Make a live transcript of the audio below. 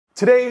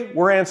Today,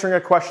 we're answering a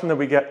question that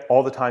we get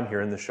all the time here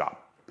in the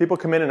shop. People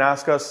come in and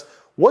ask us,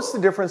 what's the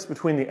difference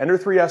between the Ender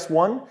 3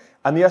 S1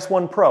 and the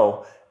S1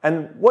 Pro,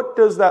 and what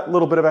does that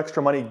little bit of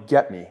extra money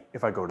get me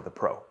if I go to the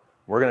Pro?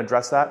 We're going to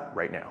address that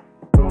right now.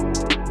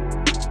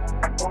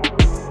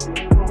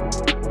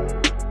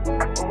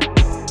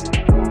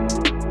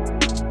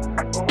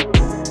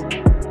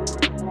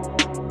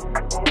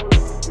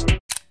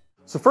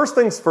 So first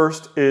things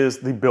first is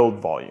the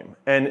build volume.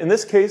 And in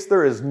this case,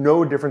 there is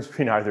no difference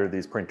between either of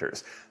these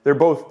printers. They're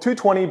both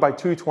 220 by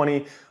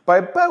 220 by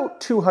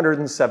about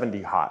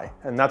 270 high.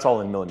 And that's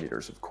all in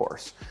millimeters, of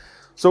course.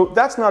 So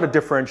that's not a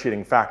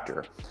differentiating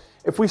factor.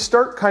 If we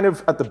start kind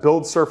of at the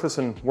build surface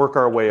and work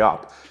our way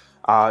up,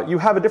 you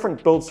have a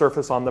different build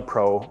surface on the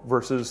Pro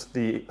versus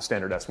the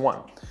standard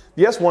S1.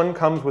 The S1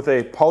 comes with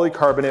a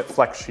polycarbonate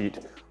flex sheet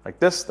like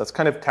this, that's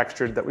kind of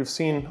textured, that we've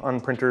seen on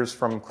printers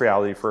from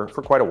Creality for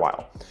quite a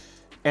while.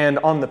 And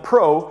on the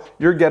Pro,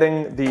 you're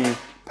getting the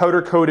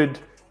powder-coated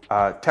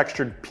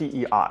textured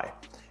PEI.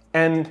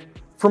 And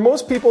for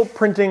most people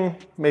printing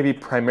maybe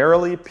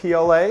primarily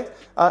PLA,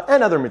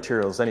 and other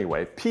materials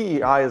anyway,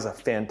 PEI is a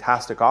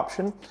fantastic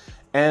option.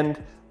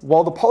 And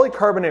while the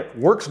polycarbonate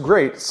works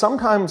great,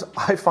 sometimes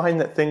I find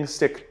that things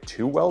stick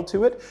too well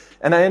to it,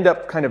 and I end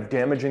up kind of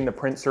damaging the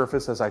print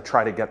surface as I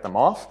try to get them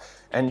off.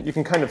 And you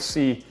can kind of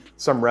see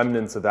some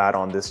remnants of that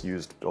on this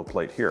used build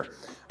plate here.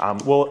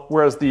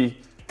 Whereas the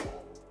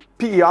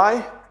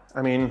PEI,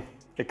 I mean,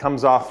 it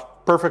comes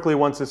off perfectly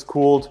once it's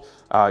cooled.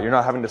 You're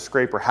not having to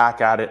scrape or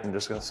hack at it, and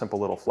just a simple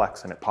little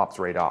flex and it pops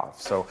right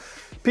off. So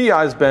PEI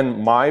has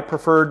been my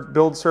preferred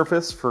build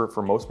surface for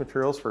most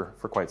materials for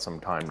quite some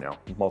time now,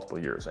 multiple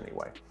years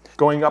anyway.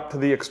 Going up to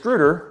the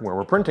extruder, where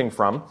we're printing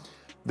from,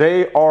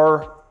 they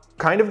are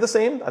kind of the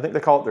same. I think they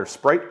call it their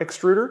Sprite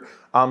extruder.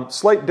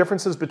 Slight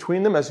differences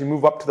between them as you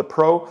move up to the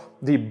Pro.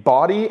 The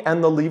body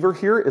and the lever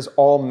here is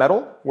all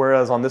metal,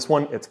 whereas on this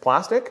one it's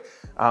plastic.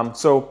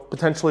 So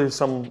potentially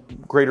some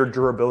greater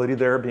durability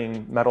there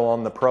being metal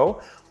on the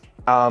Pro.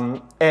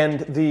 And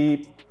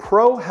the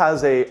Pro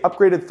has a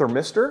upgraded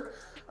thermistor.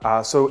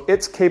 So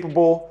it's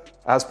capable,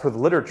 as per the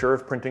literature,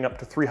 of printing up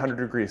to 300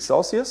 degrees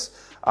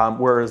Celsius,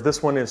 whereas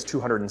this one is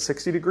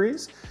 260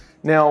 degrees.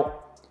 Now,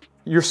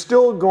 you're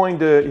still going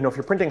to, if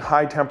you're printing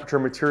high temperature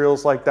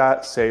materials like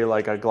that, say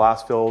like a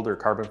glass filled or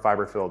carbon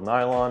fiber filled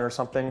nylon or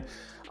something,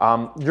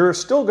 you're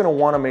still going to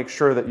want to make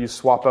sure that you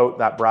swap out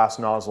that brass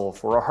nozzle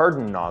for a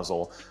hardened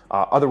nozzle.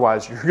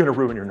 Otherwise, you're going to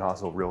ruin your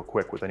nozzle real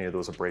quick with any of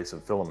those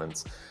abrasive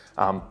filaments.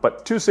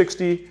 But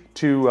 260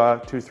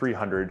 to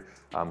 300.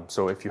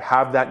 So if you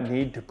have that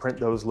need to print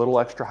those little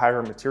extra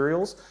higher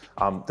materials,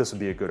 this would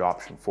be a good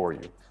option for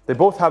you. They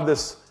both have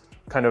this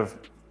kind of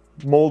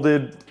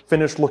molded,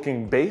 finished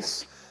looking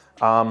base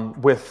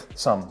with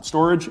some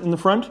storage in the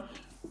front.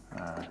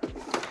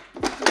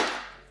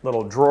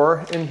 Little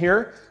drawer in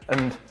here.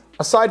 And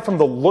aside from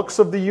the looks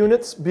of the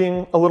units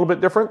being a little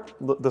bit different,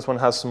 this one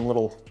has some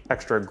little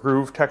extra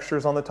groove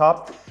textures on the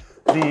top.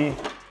 The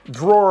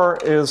drawer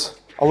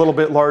is a little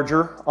bit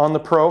larger on the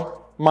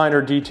Pro.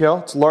 Minor detail.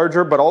 It's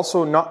larger, but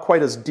also not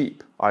quite as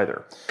deep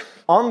either.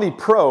 On the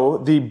Pro,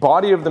 the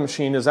body of the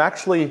machine is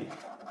actually,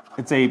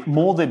 it's a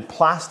molded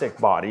plastic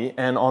body,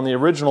 and on the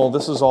original,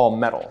 this is all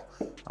metal.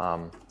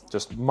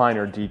 Just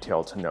minor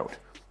detail to note.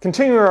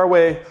 Continuing our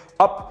way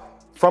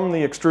up from the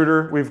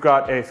extruder, we've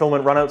got a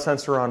filament runout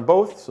sensor on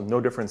both, so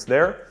no difference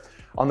there.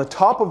 On the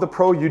top of the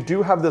Pro, you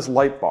do have this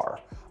light bar.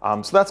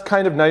 So that's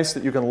kind of nice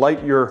that you can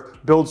light your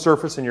build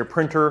surface in your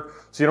printer,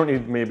 so you don't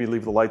need to maybe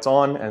leave the lights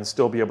on and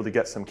still be able to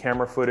get some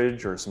camera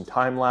footage or some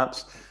time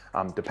lapse,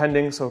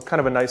 depending. So kind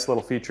of a nice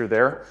little feature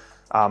there.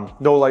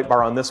 No light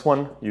bar on this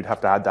one. You'd have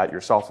to add that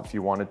yourself if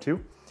you wanted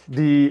to.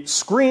 The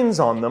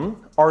screens on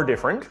them are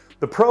different.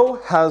 The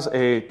Pro has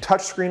a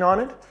touch screen on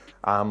it,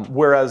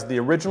 whereas the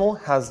original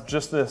has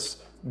just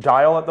this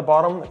dial at the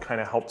bottom that kind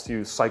of helps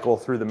you cycle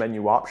through the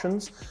menu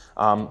options.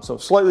 So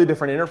slightly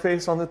different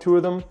interface on the two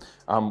of them.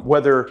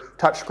 Whether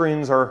touch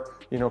screens are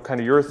kind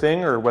of your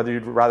thing, or whether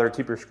you'd rather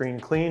keep your screen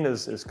clean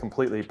is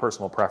completely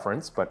personal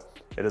preference, but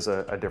it is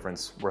a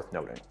difference worth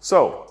noting.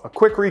 So a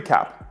quick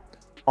recap.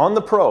 On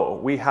the Pro,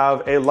 we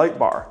have a light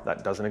bar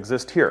that doesn't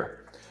exist here.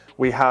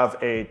 We have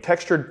a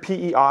textured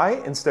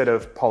PEI instead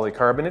of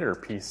polycarbonate or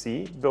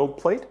PC build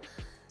plate.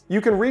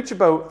 You can reach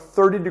about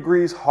 30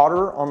 degrees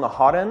hotter on the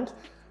hot end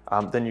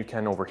than you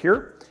can over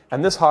here.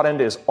 And this hot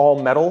end is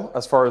all metal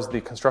as far as the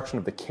construction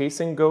of the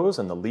casing goes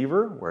and the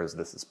lever, whereas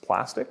this is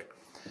plastic.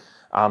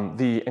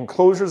 The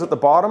enclosures at the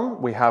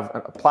bottom, we have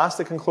a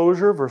plastic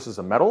enclosure versus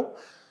a metal.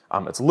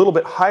 It's a little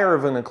bit higher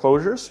of an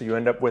enclosure, so you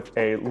end up with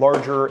a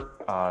larger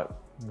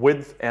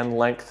width and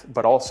length,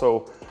 but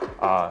also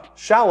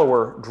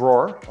shallower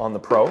drawer on the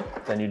Pro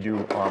than you do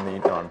on the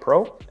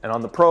non-Pro. And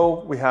on the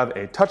Pro, we have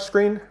a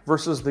touchscreen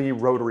versus the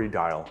rotary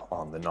dial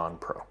on the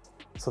non-Pro.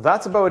 So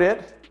that's about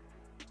it.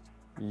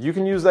 You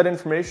can use that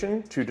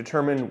information to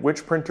determine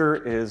which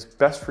printer is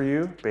best for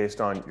you based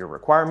on your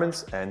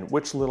requirements and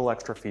which little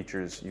extra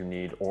features you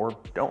need or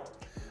don't.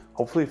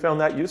 Hopefully you found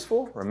that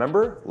useful.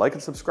 Remember, like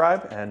and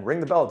subscribe and ring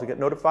the bell to get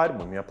notified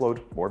when we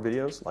upload more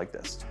videos like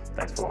this.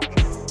 Thanks for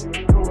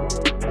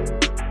watching.